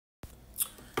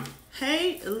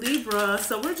Hey Libra,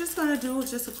 so we're just gonna do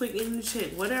just a quick energy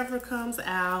check. Whatever comes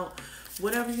out,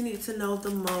 whatever you need to know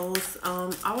the most.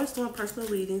 Always doing personal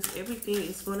readings. Everything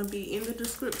is gonna be in the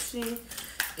description,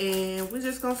 and we're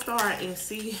just gonna start and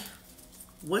see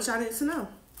what y'all need to know.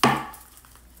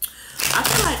 I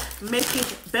feel like making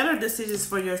better decisions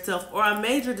for yourself, or a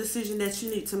major decision that you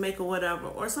need to make, or whatever,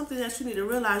 or something that you need to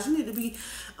realize. You need to be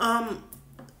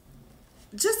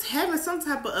just having some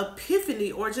type of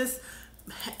epiphany, or just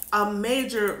a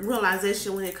major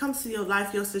realization when it comes to your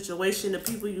life, your situation, the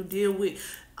people you deal with,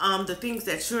 the things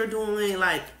that you're doing.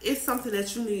 Like, it's something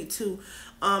that you need to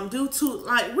do to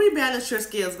like rebalance your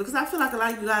scales, because I feel like a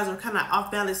lot of you guys are kind of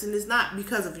off balance, and it's not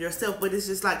because of yourself, but it's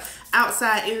just like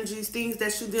outside energies, things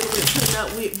that you're dealing with, putting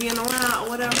up with, being around, or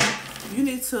whatever. You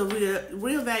need to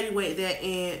reevaluate that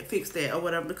and fix that, or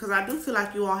whatever, because I do feel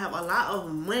like you all have a lot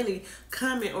of money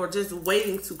coming, or just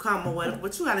waiting to come, or whatever.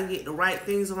 But you got to get the right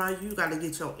things around you. You got to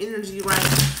get your energy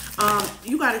right.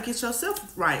 You got to get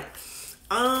yourself right.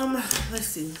 Let's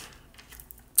see.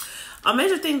 A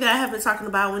major thing that I have been talking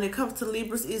about when it comes to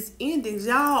Libras is endings.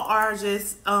 Y'all are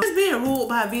just being ruled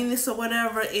by Venus or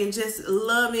whatever, and just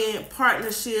loving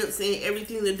partnerships and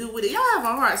everything to do with it. Y'all have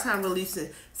a hard time releasing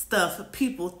stuff,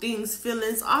 people, things,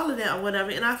 feelings, all of that or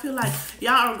whatever. And I feel like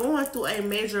y'all are going through a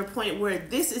major point where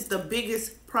this is the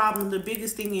biggest problem, the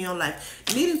biggest thing in your life.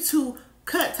 Needing to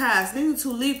cut ties, needing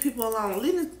to leave people alone,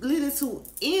 needing to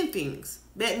end things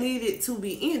that needed to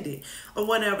be ended or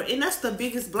whatever. And that's the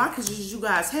biggest blockages you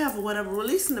guys have or whatever.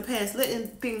 Releasing the past, letting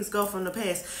things go from the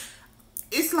past.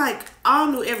 It's like all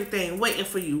new everything waiting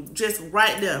for you, just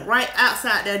right there, right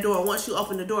outside that door once you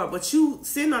open the door. But you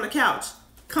sitting on the couch,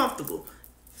 comfortable,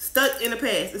 stuck in the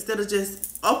past, instead of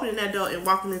just opening that door and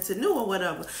walking into new or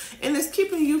whatever. And it's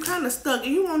keeping you kind of stuck,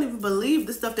 and you won't even believe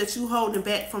the stuff that you holding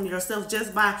back from yourself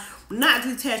just by not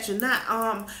detaching,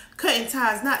 not cutting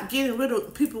ties, not getting rid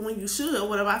of people when you should or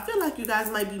whatever. I feel like you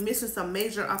guys might be missing some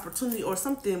major opportunity or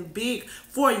something big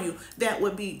for you that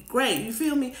would be great. You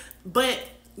feel me? But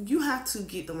you have to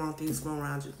get the wrong things going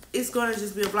around you. It's going to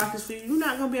just be a blockage for you. You're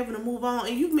not going to be able to move on,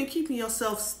 and you've been keeping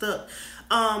yourself stuck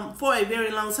for a very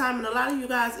long time. And a lot of you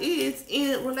guys is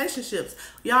in relationships.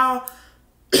 Y'all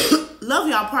love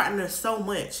y'all partner so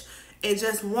much, and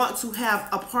just want to have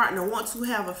a partner, want to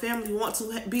have a family, want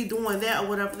to be doing that or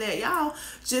whatever that. Y'all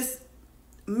just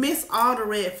miss all the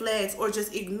red flags, or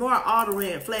just ignore all the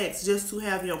red flags just to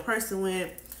have your person, when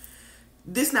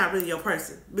this not really your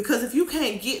person. Because if you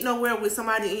can't get nowhere with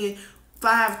somebody in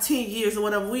 5-10 years or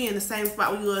whatever, we in the same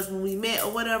spot we was when we met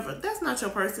or whatever, that's not your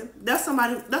person. That's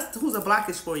somebody, that's who's a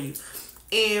blockage for you.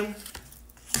 And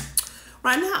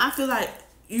right now I feel like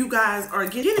you guys are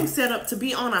getting set up to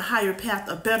be on a higher path,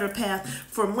 a better path,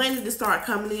 for money to start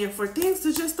coming in, for things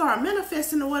to just start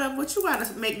manifesting or whatever. But you got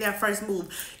to make that first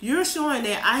move. You're showing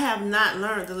that I have not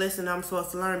learned the lesson I'm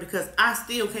supposed to learn, because I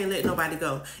still can't let nobody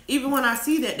go. Even when I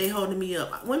see that they holding me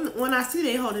up, when I see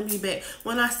they holding me back,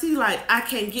 when I see like I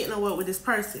can't get nowhere with this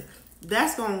person,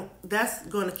 that's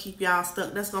gonna keep y'all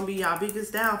stuck. That's gonna be y'all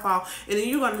biggest downfall. And then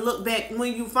you're gonna look back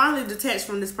when you finally detach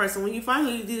from this person, when you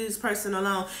finally leave this person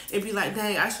alone, and be like,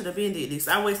 dang, I should have been did this.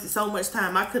 I wasted so much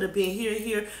time. I could have been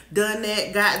here, done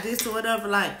that, got this or whatever.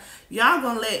 Like, y'all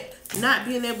gonna let not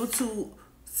being able to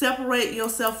separate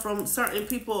yourself from certain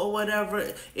people or whatever,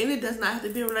 and it does not have to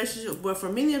be a relationship, but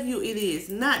for many of you it is,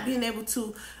 not being able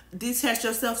to detach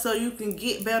yourself so you can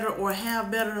get better or have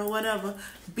better or whatever,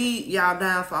 be y'all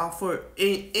downfall for,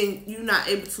 and you're not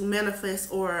able to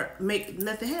manifest or make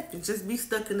nothing happen. Just be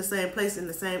stuck in the same place, in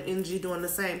the same energy, doing the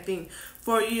same thing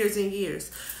for years and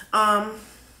years. I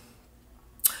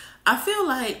feel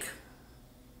like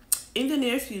in the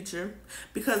near future,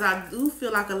 because I do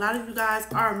feel like a lot of you guys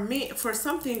are meant for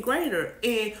something greater,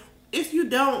 and if you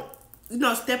don't,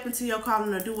 step into your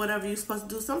calling or do whatever you're supposed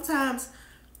to do, sometimes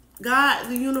God,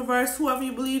 the universe, whoever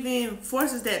you believe in,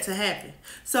 forces that to happen.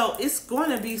 So it's going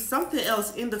to be something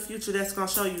else in the future that's going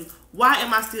to show you, why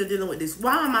am I still dealing with this?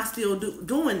 Why am I still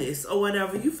doing this or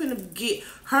whatever? You finna get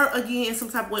hurt again in some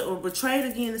type of way, or betrayed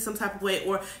again in some type of way,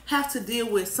 or have to deal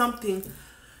with something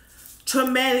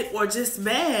traumatic or just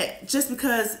bad, just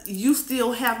because you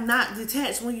still have not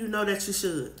detached when you know that you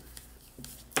should.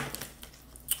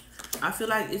 I feel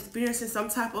like experiencing some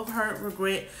type of hurt,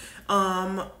 regret,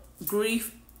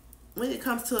 grief, when it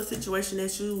comes to a situation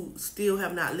that you still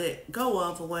have not let go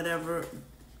of or whatever,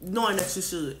 knowing that you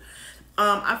should.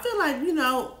 I feel like,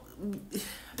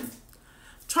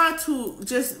 try to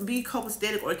just be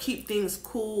copacetic or keep things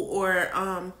cool,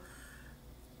 or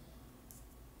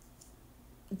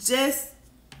just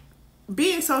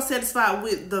being so satisfied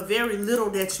with the very little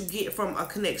that you get from a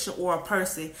connection or a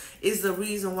person is the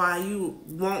reason why you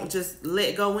won't just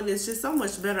let go when it's just so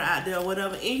much better out there or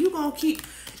whatever. And you gonna keep,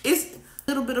 it's a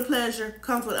little bit of pleasure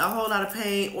comes with a whole lot of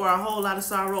pain or a whole lot of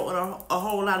sorrow or a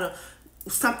whole lot of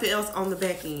something else on the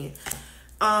back end.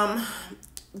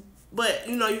 But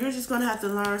you know, you're just gonna have to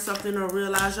learn something or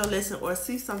realize your lesson or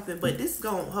see something, but this is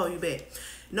gonna hold you back.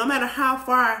 No matter how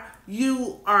far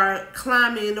you are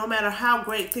climbing, no matter how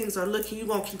great things are looking, you're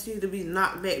going to continue to be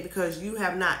knocked back because you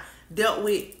have not dealt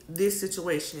with this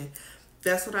situation.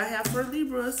 That's what I have for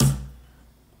Libras.